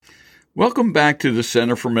Welcome back to the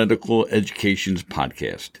Center for Medical Education's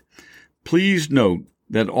podcast. Please note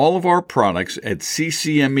that all of our products at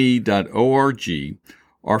ccme.org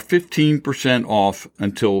are 15% off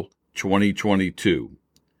until 2022.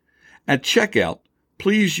 At checkout,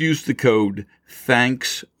 please use the code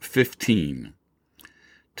THANKS15.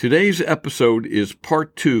 Today's episode is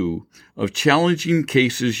part 2 of Challenging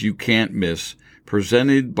Cases You Can't Miss,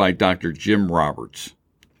 presented by Dr. Jim Roberts.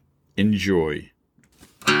 Enjoy.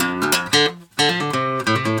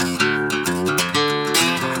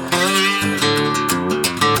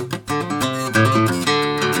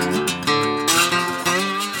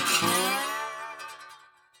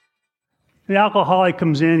 The alcoholic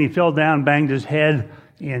comes in, he fell down, banged his head,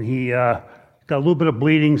 and he got a little bit of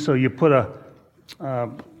bleeding, so you put a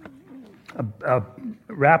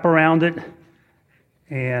wrap around it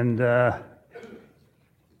and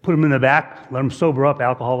put him in the back, let him sober up.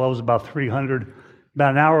 Alcohol levels about 300.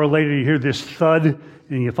 About an hour later, you hear this thud,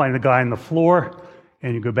 and you find the guy on the floor,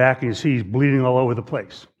 and you go back and you see he's bleeding all over the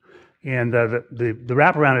place. And the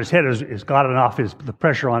wrap around his head has gotten off the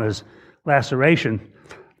pressure on his laceration.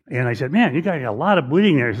 And I said, man, you got a lot of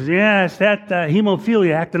bleeding there. He says, yeah, it's that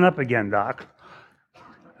hemophilia acting up again, doc.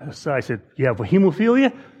 So I said, you have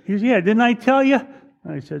hemophilia? He said, yeah, didn't I tell you?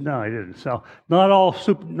 I said, no, I didn't. So not all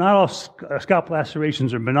scalp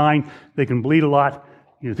lacerations are benign. They can bleed a lot.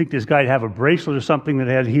 You think this guy'd have a bracelet or something that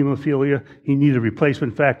had hemophilia. He needed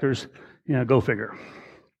replacement factors. Go figure.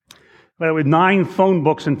 But with 9 phone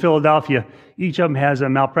books in Philadelphia, each of them has a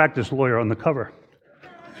malpractice lawyer on the cover.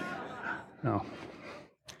 No.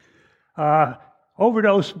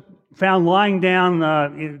 Overdose, found lying down,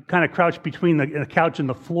 kind of crouched between the couch and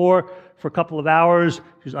the floor for a couple of hours.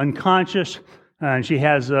 She's unconscious, and she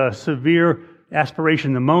has severe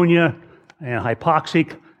aspiration pneumonia and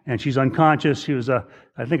hypoxic, and she's unconscious. She was, I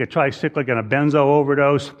think, a tricyclic and a benzo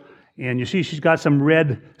overdose. And you see she's got some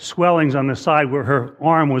red swellings on the side where her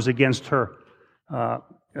arm was against her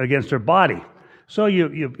body. So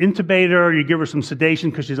you intubate her, you give her some sedation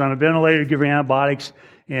because she's on a ventilator, you give her antibiotics,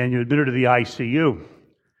 and you admit her to the ICU.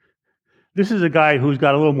 This is a guy who's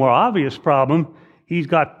got a little more obvious problem. He's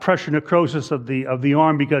got pressure necrosis of the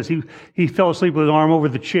arm because he fell asleep with his arm over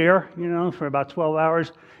the chair, for about 12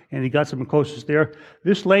 hours, and he got some necrosis there.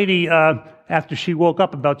 This lady, after she woke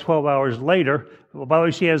up about 12 hours later, by the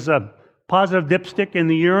way, she has a positive dipstick in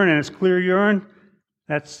the urine, and it's clear urine.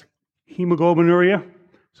 That's hemoglobinuria.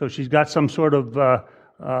 So she's got some sort of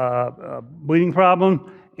bleeding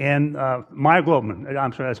problem and myoglobin.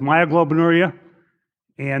 That's myoglobinuria.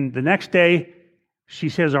 And the next day, she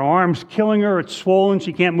says her arm's killing her. It's swollen.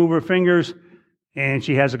 She can't move her fingers, and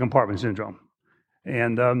she has a compartment syndrome.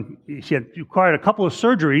 And she had required a couple of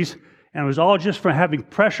surgeries, and it was all just for having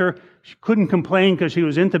pressure. She couldn't complain because she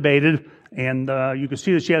was intubated, and you could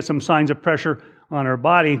see that she had some signs of pressure on her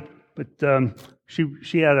body, but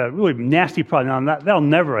she had a really nasty problem. Now, that'll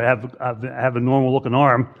never have a normal-looking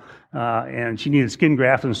arm, and she needed skin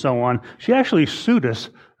grafts and so on. She actually sued us.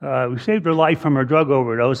 We saved her life from her drug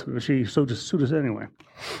overdose, but she sued us anyway.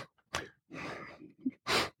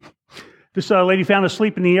 This lady found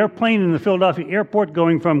asleep in the airplane in the Philadelphia airport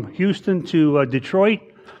going from Houston to Detroit,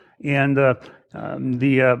 and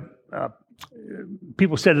the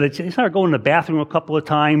people said that she started going to the bathroom a couple of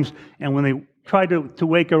times, and when they tried to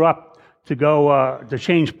wake her up to go to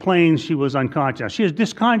change planes, she was unconscious. She has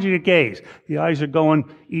dysconjugate gaze. The eyes are going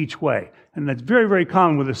each way, and that's very, very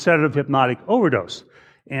common with a sedative hypnotic overdose.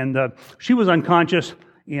 And she was unconscious,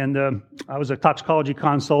 and I was a toxicology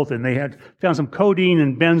consult, and they had found some codeine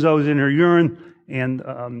and benzos in her urine, and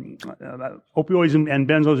opioids and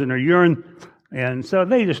benzos in her urine, and so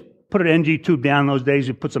they just put an NG tube down those days.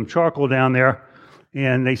 You put some charcoal down there,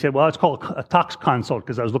 and they said, well, it's called a tox consult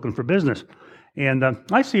because I was looking for business. And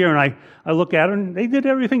I see her, and I look at her, and they did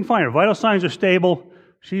everything fine. Her vital signs are stable.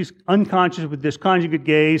 She's unconscious with dysconjugate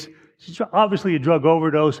gaze. She's obviously a drug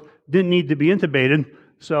overdose, didn't need to be intubated.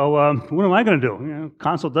 So what am I going to do?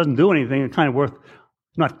 Consult doesn't do anything. It's kind of worth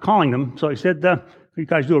not calling them. So I said, you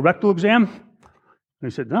guys do a rectal exam?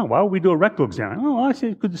 They said, no, why would we do a rectal exam? Oh, well, I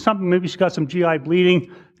said, could something, maybe she's got some GI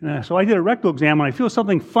bleeding. So I did a rectal exam, and I feel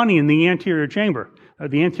something funny in the anterior chamber,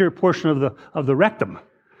 the anterior portion of the rectum.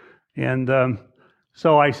 And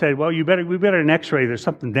so I said, well, we better an x-ray. There's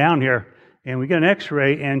something down here. And we get an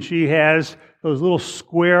x-ray, and she has those little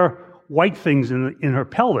square white things in her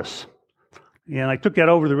pelvis. And I took that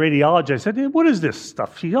over to the radiologist. I said, hey, what is this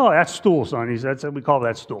stuff? She said, oh, that's stool, son. He said, we call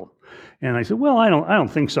that stool. And I said, well, I don't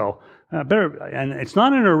think so. And it's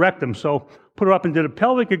not in her rectum, so put her up and did a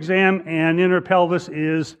pelvic exam, and in her pelvis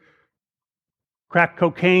is crack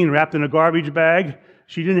cocaine wrapped in a garbage bag.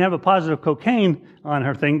 she didn't have a positive cocaine on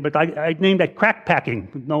her thing, but I named that crack packing.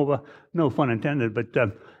 No fun intended. But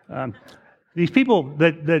these people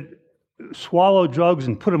that swallow drugs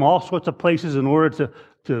and put them all sorts of places in order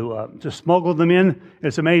to smuggle them in,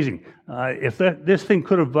 it's amazing. If this thing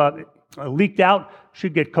could have leaked out,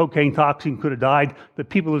 she'd get cocaine toxin, could have died. The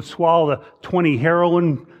people that swallow the 20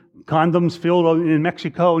 heroin condoms filled in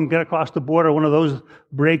Mexico and get across the border, one of those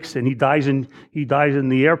breaks and he dies in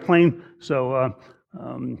the airplane. So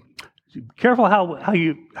careful how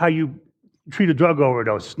you treat a drug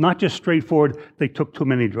overdose. It's not just straightforward. They took too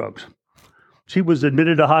many drugs. She was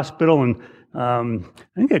admitted to hospital, and I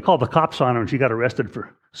think they called the cops on her, and she got arrested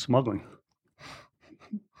for smuggling.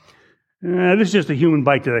 This is just a human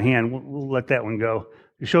bite to the hand. We'll let that one go.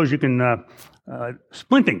 It shows you can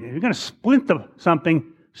splinting. If you're going to splint something,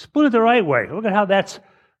 splint it the right way. Look at how that's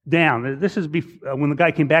down. This is when the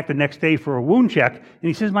guy came back the next day for a wound check, and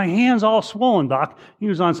he says, "My hand's all swollen, doc." He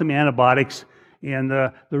was on some antibiotics, and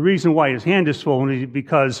the reason why his hand is swollen is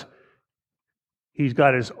because he's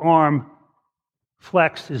got his arm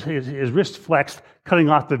flexed, his wrist flexed, cutting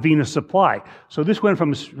off the venous supply. So this went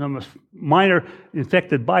from a minor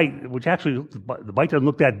infected bite, which actually the bite doesn't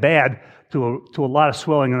look that bad, to a lot of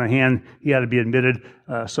swelling in the hand. He had to be admitted.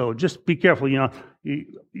 So just be careful.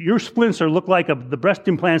 Your splints look like the breast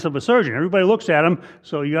implants of a surgeon. Everybody looks at them,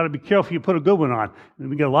 so you got to be careful you put a good one on.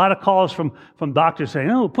 And we get a lot of calls from doctors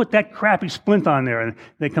saying, "Oh, put that crappy splint on there," and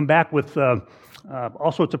they come back with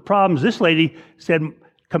all sorts of problems. This lady said,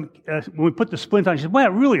 when we put the splint on, she said, "Well,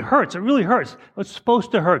 it really hurts. It really hurts. It's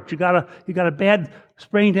supposed to hurt. You got a bad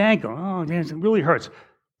sprained ankle. Oh, man, it really hurts."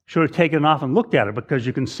 Should have taken it off and looked at it, because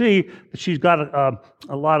you can see that she's got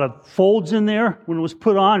a lot of folds in there when it was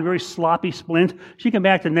put on, very sloppy splint. She came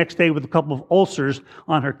back the next day with a couple of ulcers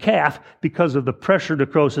on her calf because of the pressure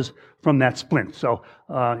necrosis from that splint. So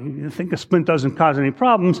you think a splint doesn't cause any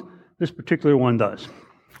problems, this particular one does.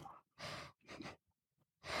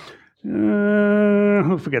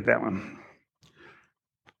 We'll forget that one.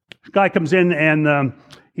 This guy comes in and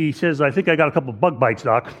he says, "I think I got a couple of bug bites,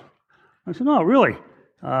 doc." I said, "Oh, really?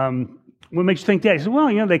 What makes you think that?" He said, "Well,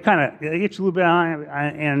 they kind of itch a little bit,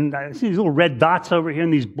 and I see these little red dots over here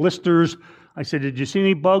and these blisters." I said, "Did you see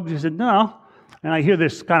any bugs?" He said, "No." And I hear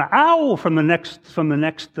this kind of owl from the next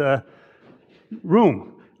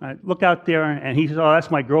room. I look out there, and he says, "Oh, that's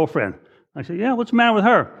my girlfriend." I said, "Yeah, what's the matter with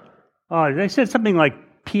her?" They said something like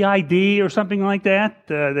PID or something like that.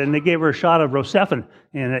 Then they gave her a shot of Rocephin,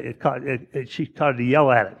 and she started to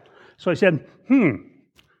yell at it. So I said,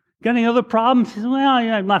 "Got any other problems?" He said, "Well,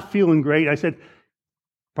 yeah, I'm not feeling great." I said,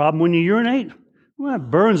 "Problem when you urinate?" "Well,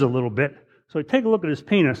 it burns a little bit." So I take a look at his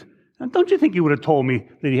penis. Now, don't you think he would have told me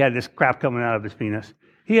that he had this crap coming out of his penis?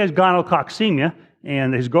 He has gonococcemia,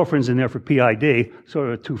 and his girlfriend's in there for PID, sort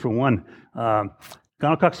of a 2-for-1.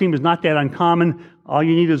 Gonococcemia is not that uncommon. All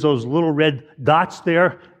you need is those little red dots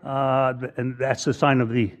there, and that's the sign of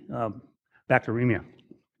the bacteremia.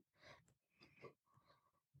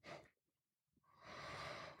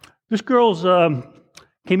 This girl's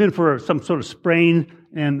came in for some sort of sprain,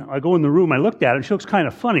 and I go in the room, I looked at her, and she looks kind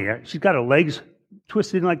of funny. She's got her legs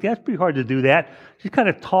twisted in like that. It's pretty hard to do that. She's kind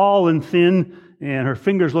of tall and thin, and her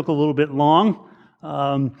fingers look a little bit long.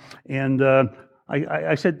 I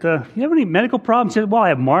said, "You have any medical problems?" She said, "Well, I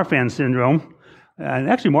have Marfan syndrome." And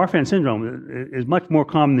actually, Marfan syndrome is much more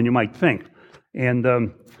common than you might think. And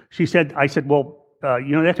I said, "Well,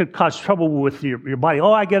 that could cause trouble with your body."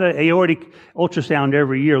 "Oh, I get an aortic ultrasound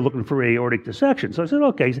every year looking for aortic dissection." So I said,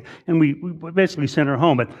 "Okay." And we basically sent her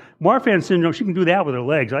home. But Marfan syndrome, she can do that with her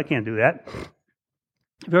legs. I can't do that.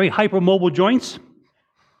 Very hypermobile joints.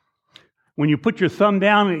 When you put your thumb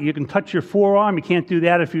down, you can touch your forearm. You can't do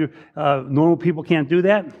that if normal people can't do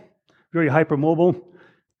that. Very hypermobile.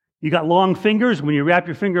 You got long fingers. When you wrap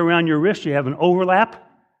your finger around your wrist, you have an overlap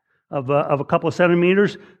of a couple of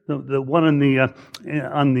centimeters. The one on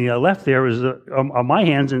the left there is on my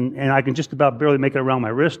hands, and I can just about barely make it around my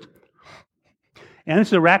wrist. And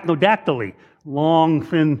it's arachnodactyly, long,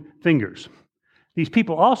 thin fingers. These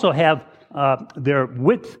people also have their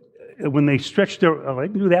width. When they stretch they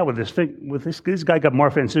can do that with this guy got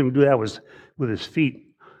Marfan syndrome. Do that with his feet.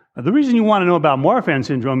 The reason you want to know about Marfan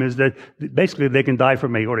syndrome is that basically they can die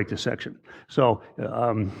from aortic dissection. So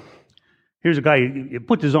here's a guy. He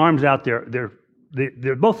put his arms out there.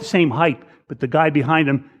 They're both the same height, but the guy behind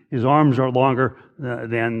him, his arms are longer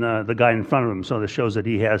than the guy in front of him. So this shows that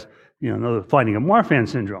he has another finding of Marfan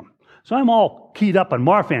syndrome. So I'm all keyed up on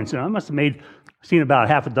Marfan syndrome. I must have seen about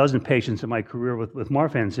half a dozen patients in my career with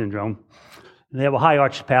Marfan syndrome. They have a high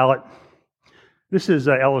arched palate. This is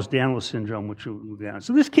Ehlers-Danlos syndrome, which we'll get on.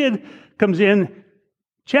 So this kid comes in,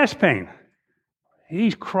 chest pain.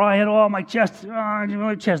 He's crying, oh, my chest,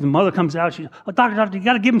 my chest. The mother comes out. She's, oh, doctor, you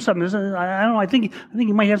got to give him something. I don't know. I think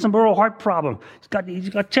he might have some oral heart problem. He's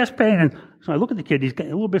got chest pain. And so I look at the kid. He's got a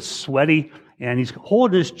little bit sweaty, and he's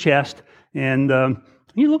holding his chest, and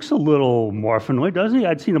he looks a little morphinoid, doesn't he?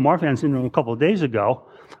 I'd seen a Marfan syndrome a couple of days ago.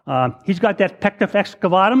 He's got that pectus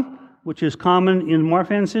excavatum, which is common in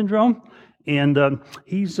Marfan syndrome, and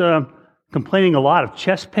he's complaining a lot of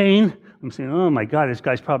chest pain. I'm saying, oh my God, this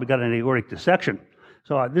guy's probably got an aortic dissection.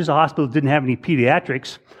 So this is a hospital that didn't have any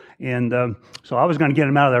pediatrics, and so I was going to get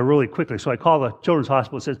him out of there really quickly. So I called the children's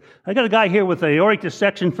hospital and says, I got a guy here with an aortic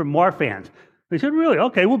dissection from Marfan. They said, really?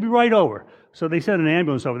 Okay, we'll be right over. So they sent an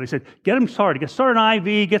ambulance over. They said, get him started. Start an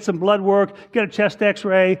IV, get some blood work, get a chest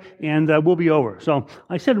x-ray, and we'll be over. So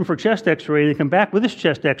I sent him for chest x-ray. They come back with this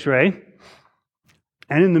chest x-ray,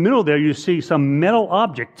 and in the middle there you see some metal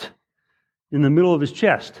object in the middle of his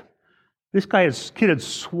chest. This kid had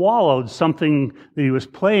swallowed something that he was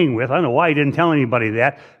playing with. I don't know why he didn't tell anybody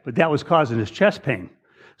that, but that was causing his chest pain.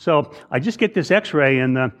 So I just get this x-ray,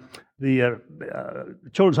 and the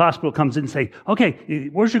children's hospital comes in and say, okay,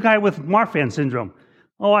 where's your guy with Marfan syndrome?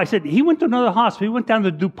 Oh, I said, he went to another hospital. He went down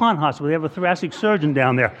to the DuPont hospital. They have a thoracic surgeon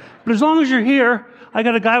down there. But as long as you're here, I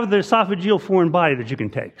got a guy with an esophageal foreign body that you can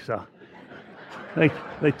take. So you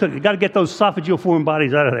got to get those esophageal foreign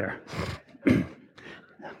bodies out of there.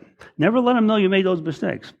 Never let them know you made those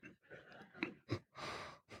mistakes.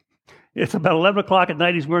 It's about 11 o'clock at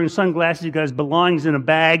night. He's wearing sunglasses. He's got his belongings in a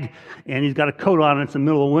bag, and he's got a coat on. It's the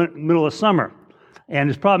middle of summer. And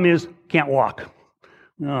his problem is, can't walk.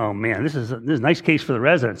 Oh, man, this is a nice case for the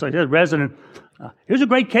resident. So I said, resident, here's a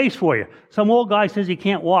great case for you. Some old guy says he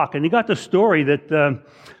can't walk. And he got the story that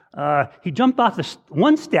he jumped off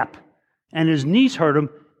one step, and his knees hurt him,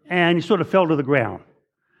 and he sort of fell to the ground.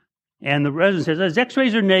 And the resident says, his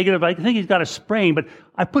x-rays are negative. I think he's got a sprain, but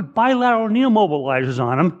I put bilateral knee immobilizers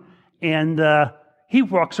on him, and he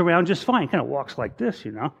walks around just fine. He kind of walks like this,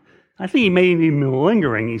 you know. I think he may even be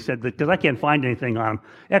lingering, he said, because I can't find anything on him.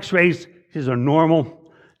 X-rays, he says, are normal.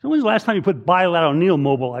 So when's the last time you put bilateral knee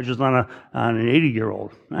immobilizers on an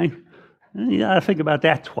 80-year-old, right? And you got to think about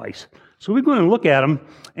that twice. So we're going to look at him,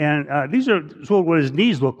 and these are sort of what his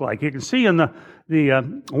knees look like. You can see in the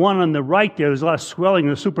one on the right there's a lot of swelling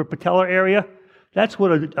in the suprapatellar area. That's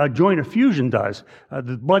what a joint effusion does.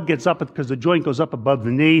 The blood gets up because the joint goes up above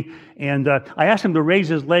the knee. And I asked him to raise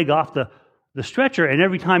his leg off the stretcher, and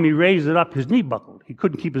every time he raised it up, his knee buckled. He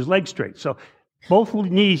couldn't keep his leg straight. So both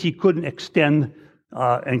knees he couldn't extend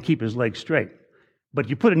and keep his leg straight. But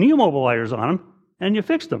you put knee immobilizers on him, and you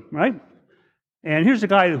fixed him, right? And here's a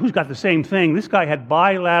guy who's got the same thing. This guy had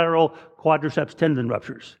bilateral quadriceps tendon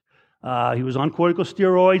ruptures. He was on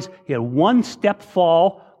corticosteroids. He had one step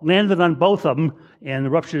fall, landed on both of them,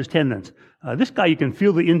 and ruptured his tendons. This guy, you can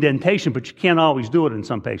feel the indentation, but you can't always do it in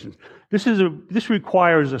some patients. This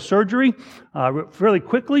requires a surgery fairly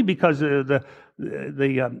quickly because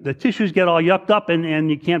the tissues get all yucked up and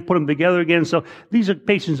you can't put them together again. So these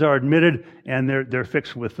patients are admitted and they're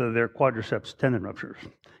fixed with their quadriceps tendon ruptures.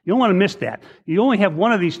 You don't want to miss that. You only have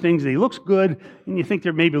one of these things that he looks good, and you think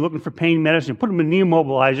they're maybe looking for pain medicine. You put him in a knee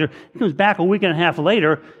immobilizer. He comes back a week and a half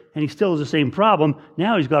later, and he still has the same problem.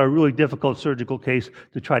 Now he's got a really difficult surgical case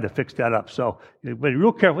to try to fix that up. So, but be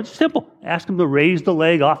real careful. It's simple. Ask him to raise the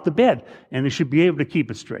leg off the bed, and they should be able to keep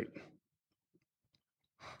it straight.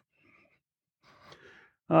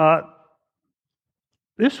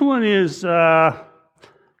 This one is, what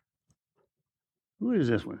is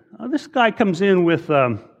this one? This guy comes in with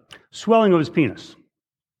swelling of his penis.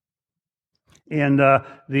 And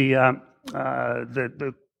the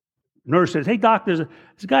nurse says, hey, doctor,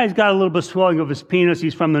 this guy's got a little bit of swelling of his penis.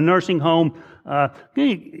 He's from the nursing home.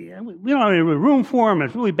 We don't have any room for him.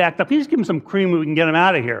 It's really backed up. Can you just give him some cream, we can get him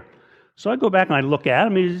out of here. So I go back and I look at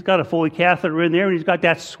him. He's got a Foley catheter in there, and he's got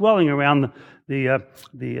that swelling around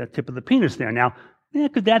the tip of the penis there. Now,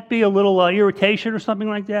 could that be a little irritation or something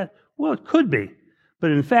like that? Well, it could be.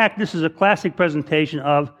 But in fact, this is a classic presentation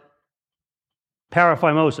of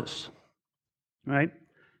paraphimosis, right?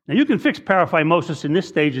 Now, you can fix paraphimosis in this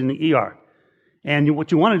stage in the ER. And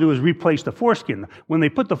what you want to do is replace the foreskin. When they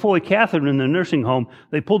put the Foley catheter in the nursing home,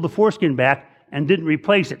 they pulled the foreskin back and didn't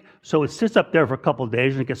replace it. So it sits up there for a couple of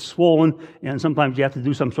days and it gets swollen, and sometimes you have to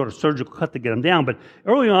do some sort of surgical cut to get them down. But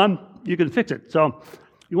early on, you can fix it. So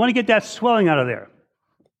you want to get that swelling out of there.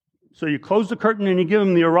 So you close the curtain and you give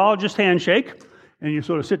them the urologist handshake, and you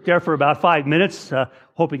sort of sit there for about 5 minutes,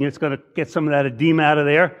 hoping it's going to get some of that edema out of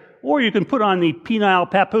there. Or you can put on the penile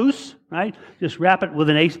papoose, right? Just wrap it with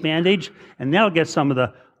an ACE bandage, and that'll get some of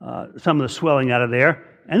the swelling out of there.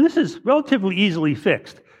 And this is relatively easily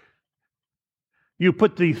fixed. You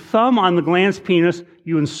put the thumb on the glans penis,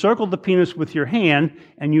 you encircle the penis with your hand,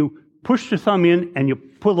 and you push the thumb in, and you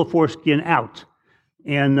pull the foreskin out.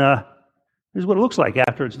 And this is what it looks like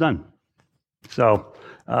after it's done. So,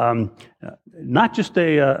 not just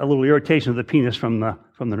a little irritation of the penis from the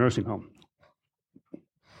nursing home.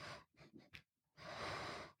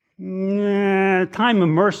 Time of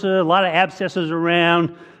MRSA, a lot of abscesses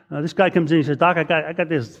around. This guy comes in, he says, "Doc, I got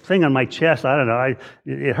this thing on my chest. I don't know,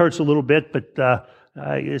 it hurts a little bit, but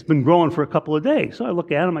it's been growing for a couple of days." So I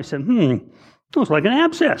look at him, I said, looks like an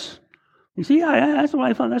abscess. You see, yeah, that's what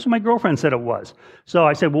I thought. That's what my girlfriend said it was. So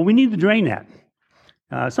I said, well, we need to drain that.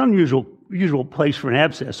 It's an unusual place for an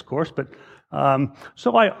abscess, of course, but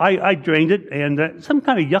so I drained it, and some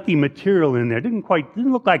kind of yucky material in there. Didn't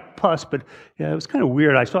look like pus, but it was kind of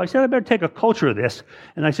weird. So I said, I better take a culture of this.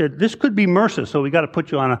 And I said, this could be MRSA, so we got to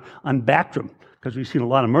put you on Bactrim, because we've seen a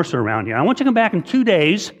lot of MRSA around here. I want you to come back in 2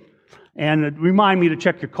 days, and remind me to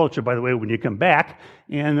check your culture, by the way, when you come back,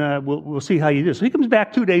 and we'll see how you do. So he comes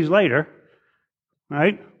back 2 days later,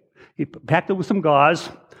 right? He packed it with some gauze.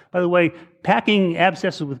 By the way, packing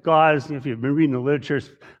abscesses with gauze, if you've been reading the literature,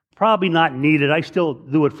 is probably not needed. I still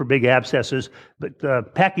do it for big abscesses, but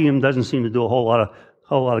packing them doesn't seem to do a whole lot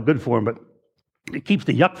of good for them. But it keeps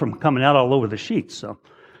the yuck from coming out all over the sheets. So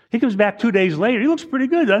he comes back 2 days later. He looks pretty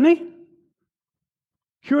good, doesn't he?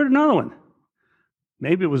 Cured another one.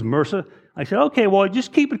 Maybe it was MRSA. I said, okay, well,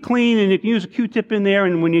 just keep it clean, and you can use a Q-tip in there,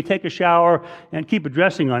 and when you take a shower and keep a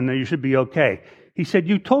dressing on there, you should be okay. He said,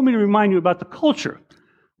 you told me to remind you about the culture.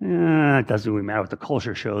 It doesn't really matter what the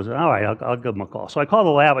culture shows. All right, I'll give him a call. So I called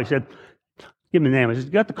the lab. I said, give him a name. I said, you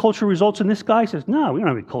got the culture results in this guy? He says, no, we don't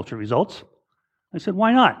have any culture results. I said,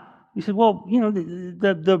 why not? He said, well,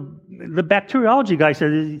 the bacteriology guy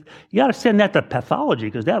said, you got to send that to pathology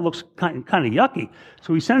because that looks kind of yucky.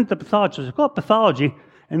 So we sent it to pathology. I said, call it pathology.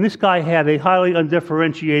 And this guy had a highly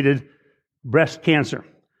undifferentiated breast cancer.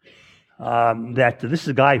 This is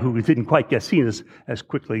a guy who didn't quite get seen as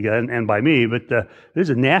quickly and by me, but this is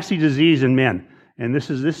a nasty disease in men. And this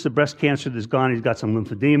is a breast cancer that's gone. He's got some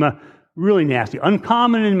lymphedema. Really nasty.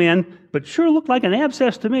 Uncommon in men, but sure looked like an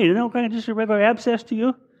abscess to me. Didn't it look like just a regular abscess to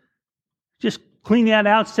you? Just clean that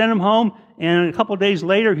out, send him home, and a couple of days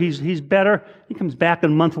later, he's better. He comes back a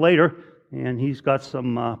month later, and he's got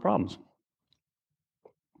some problems.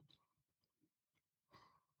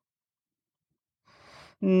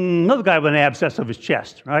 Another guy with an abscess of his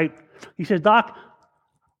chest, right? He says, Doc,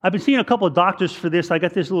 I've been seeing a couple of doctors for this. I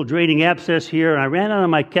got this little draining abscess here, and I ran out of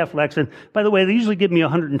my Keflex. And by the way, they usually give me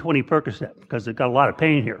 120 Percocet because they've got a lot of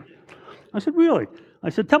pain here. I said, really? I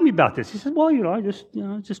said, tell me about this. He said, well, I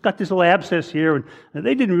just got this little abscess here, and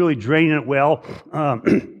they didn't really drain it well. But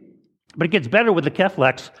it gets better with the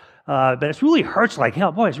Keflex. But it really hurts like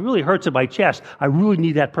hell. Boy, it really hurts in my chest. I really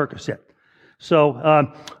need that Percocet.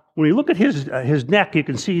 So when you look at his neck, you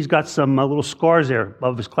can see he's got some little scars there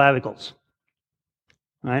above his clavicles.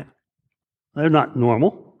 Right? They're not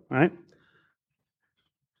normal, right?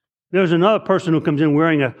 There's another person who comes in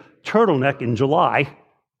wearing a turtleneck in July,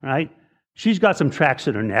 right? She's got some tracks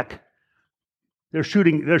in her neck. They're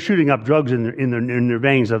shooting up drugs in their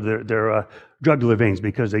veins of their jugular veins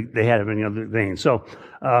because they had it in the other veins. So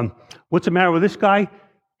what's the matter with this guy?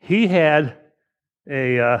 He had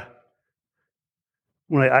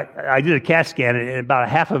when I did a CAT scan, and about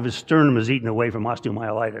half of his sternum was eaten away from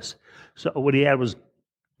osteomyelitis. So what he had was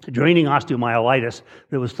draining osteomyelitis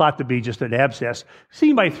that was thought to be just an abscess,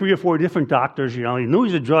 seen by 3 or 4 different doctors. He knew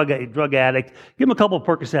he's a drug addict. Give him a couple of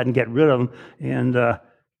Percocet and get rid of him, and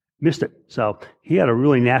missed it. So he had a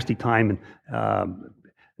really nasty time. And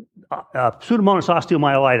Pseudomonas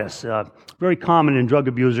osteomyelitis, very common in drug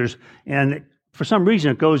abusers, and for some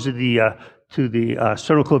reason it goes to the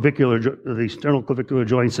sternoclavicular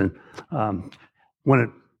joints, and when it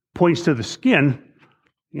points to the skin,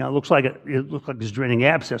 it looks like it's draining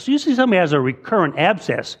abscess. So you see somebody has a recurrent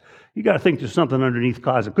abscess, you got to think there's something underneath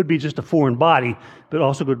cause. It could be just a foreign body, but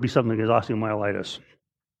also could be something as osteomyelitis.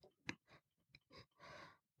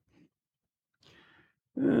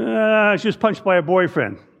 She was punched by her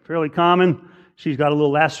boyfriend. Fairly common. She's got a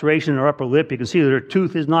little laceration in her upper lip. You can see that her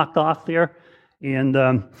tooth is knocked off there. And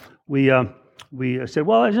we said,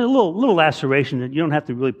 well, there's a little laceration, and you don't have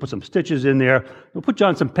to really put some stitches in there. We'll put you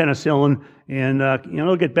on some penicillin, and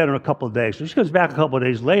it'll get better in a couple of days. So she comes back a couple of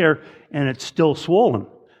days later, and it's still swollen,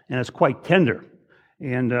 and it's quite tender.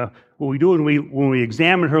 And what we do when we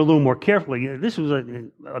examine her a little more carefully, this was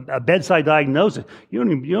a bedside diagnosis. You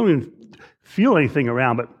don't even feel anything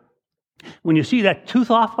around, but when you see that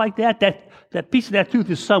tooth off like that piece of that tooth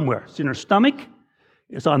is somewhere. It's in her stomach,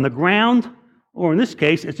 it's on the ground, or in this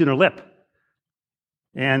case, it's in her lip.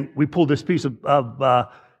 and we pulled this piece of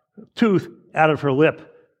tooth out of her lip.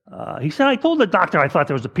 He said, I told the doctor I thought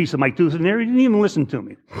there was a piece of my tooth in there. He didn't even listen to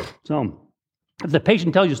me. So if the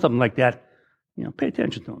patient tells you something like that, pay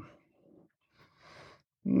attention to him.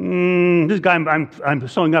 This guy, I'm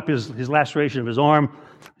sewing up his laceration of his arm,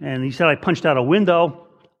 and he said I punched out a window.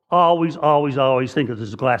 Always think that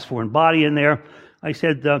there's a glass foreign body in there. I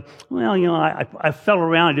said, I fell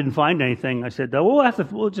around, I didn't find anything. I said,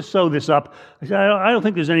 we'll just sew this up. I said, I don't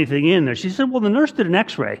think there's anything in there. She said, well, the nurse did an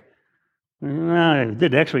x-ray. I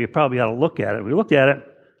did an x-ray, you probably ought to look at it. We looked at it,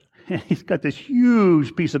 and he's got this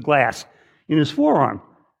huge piece of glass in his forearm.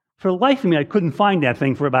 For the life of me, I couldn't find that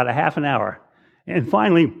thing for about a half an hour. And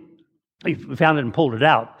finally, we found it and pulled it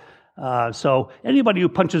out. So anybody who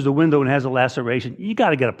punches the window and has a laceration, you got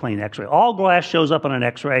to get a plain x-ray. All glass shows up on an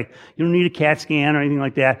x-ray. You don't need a CAT scan or anything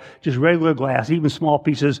like that. Just regular glass, even small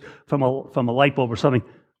pieces from a light bulb or something,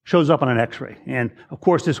 shows up on an x-ray. And of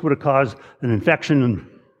course, this would have caused an infection and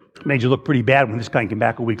made you look pretty bad when this guy came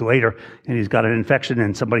back a week later and he's got an infection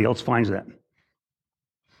and somebody else finds that.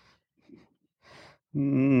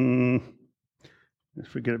 Let's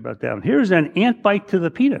forget about that one. Here's an ant bite to the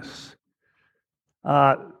penis.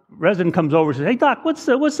 Resident comes over and says, hey doc, how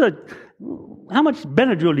much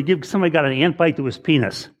Benadryl do you give somebody got an ant bite to his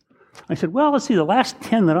penis? I said, well, let's see, the last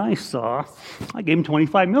 10 that I saw, I gave him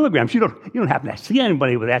 25 milligrams. You don't happen to see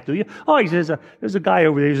anybody with that, do you? Oh, he says, there's a guy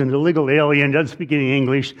over there, he's an illegal alien, doesn't speak any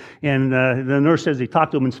English, and the nurse says he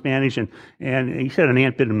talked to him in Spanish, and he said an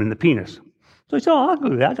ant bit him in the penis. So I said, I'll go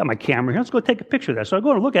do that. I got my camera here. Let's go take a picture of that. So I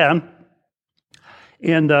go and look at him,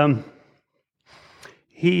 and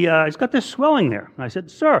he's got this swelling there. And I said,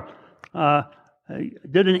 sir,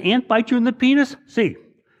 did an ant bite you in the penis? See.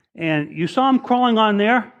 And you saw him crawling on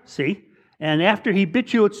there? See. And after he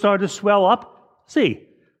bit you, it started to swell up? See.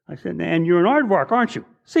 I said, and you're an aardvark, aren't you?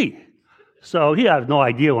 See. So he had no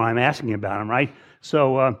idea what I'm asking about him, right?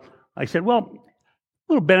 So I said, well,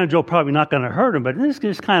 a little Benadryl probably not going to hurt him, but this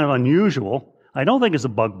is kind of unusual. I don't think it's a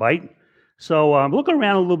bug bite. So I'm looking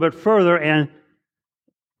around a little bit further, and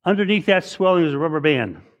underneath that swelling is a rubber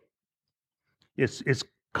band. It's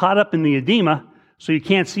caught up in the edema, so you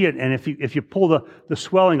can't see it. And if you pull the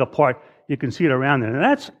swelling apart, you can see it around there. And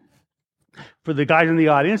that's, for the guys in the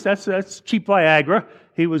audience, that's cheap Viagra.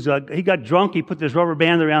 He got drunk. He put this rubber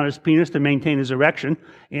band around his penis to maintain his erection,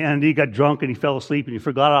 and he got drunk and he fell asleep and he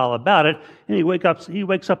forgot all about it. And he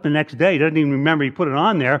wakes up the next day. He doesn't even remember he put it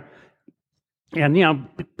on there. And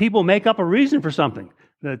people make up a reason for something.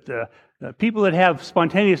 That people that have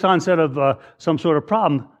spontaneous onset of some sort of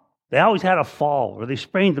problem, they always had a fall or they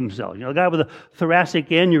sprained themselves. The guy with a thoracic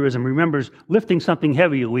aneurysm remembers lifting something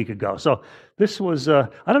heavy a week ago. So this was, I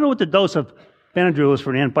don't know what the dose of Benadryl is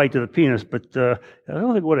for an ant bite to the penis, but I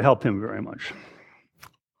don't think it would have helped him very much.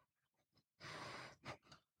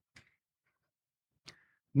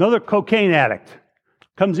 Another cocaine addict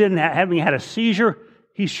comes in having had a seizure.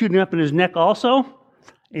 He's shooting up in his neck also,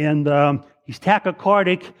 and he's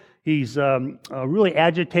tachycardic. He's really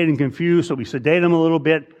agitated and confused, so we sedate him a little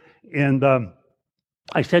bit. And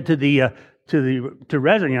I said to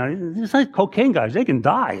resident, these like cocaine guys, they can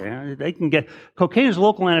die. They can get cocaine is a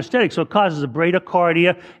local anesthetic, so it causes a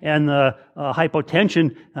bradycardia and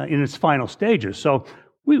hypotension in its final stages. So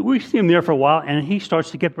we see him there for a while, and he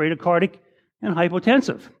starts to get bradycardic and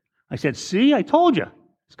hypotensive. I said, see, I told you,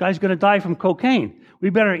 this guy's going to die from cocaine. We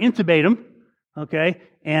better intubate him, okay?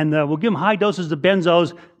 And we'll give him high doses of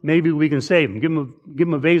benzos. Maybe we can save him. Give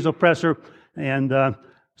him a vasopressor. And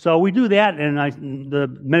so we do that. And the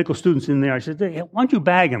medical students in there, I said, hey, why don't you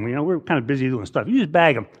bag him? We're kind of busy doing stuff. You just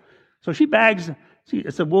bag him. So she bags.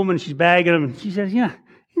 It's a woman. She's bagging him. And she says, yeah,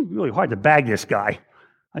 it's really hard to bag this guy.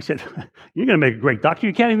 I said, you're going to make a great doctor.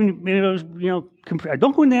 You can't even, compare.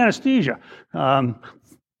 Don't go into anesthesia.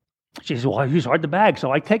 She says, well, he's hard to bag.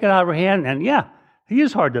 So I take it out of her hand, and yeah, he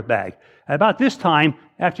is hard to bag. About this time,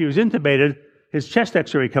 after he was intubated, his chest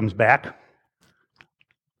x-ray comes back,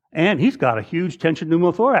 and he's got a huge tension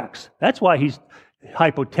pneumothorax. That's why he's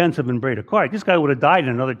hypotensive and bradycardic. This guy would have died in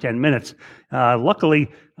another 10 minutes. Luckily,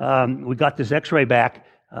 we got this x-ray back.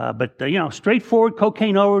 But straightforward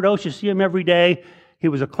cocaine overdose. You see him every day. He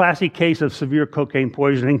was a classic case of severe cocaine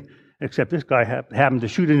poisoning, except this guy happened to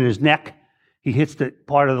shoot in his neck. He hits the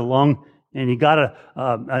part of the lung, and he got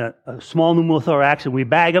a small pneumothorax, and we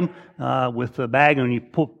bag him with the bag, and you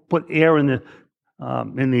put air in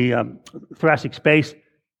the thoracic space, and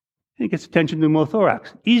he gets a tension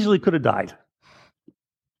pneumothorax. Easily could have died.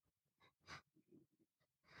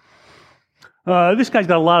 This guy's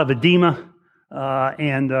got a lot of edema,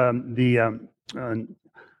 and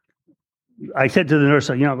I said to the nurse,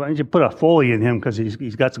 why don't you put a Foley in him because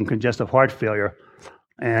he's got some congestive heart failure.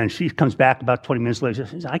 And she comes back about 20 minutes later.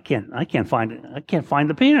 She says, I can't find it. I can't find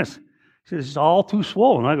the penis. She says, it's all too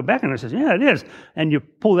swollen. I go back and I says, yeah, it is. And you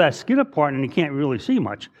pull that skin apart and you can't really see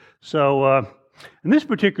much. So in this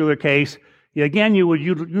particular case, again, you would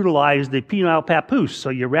utilize the penile papoose.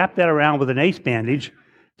 So you wrap that around with an ace bandage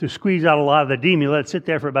to squeeze out a lot of the edema. You let it sit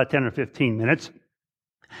there for about 10 or 15 minutes.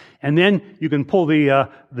 And then you can pull the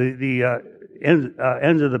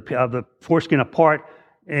ends of the foreskin apart.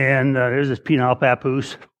 And there's this penile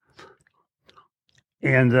papoose.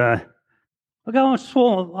 And look how much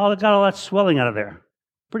swollen, got all that swelling out of there.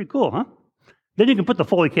 Pretty cool, huh? Then you can put the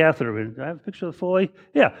Foley catheter in. Do I have a picture of the Foley?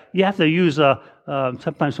 Yeah, you have to use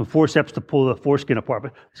sometimes some forceps to pull the foreskin apart.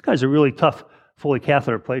 But this guy's a really tough Foley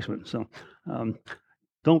catheter placement. So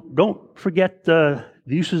don't forget the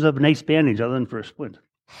uses of an ace bandage other than for a splint.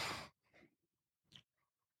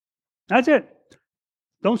 That's it.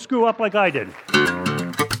 Don't screw up like I did.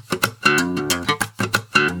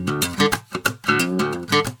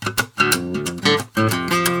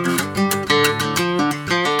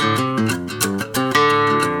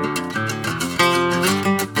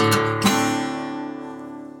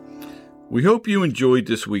 We hope you enjoyed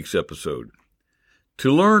this week's episode.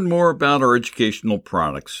 To learn more about our educational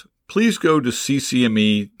products, please go to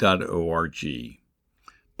ccme.org.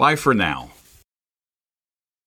 Bye for now.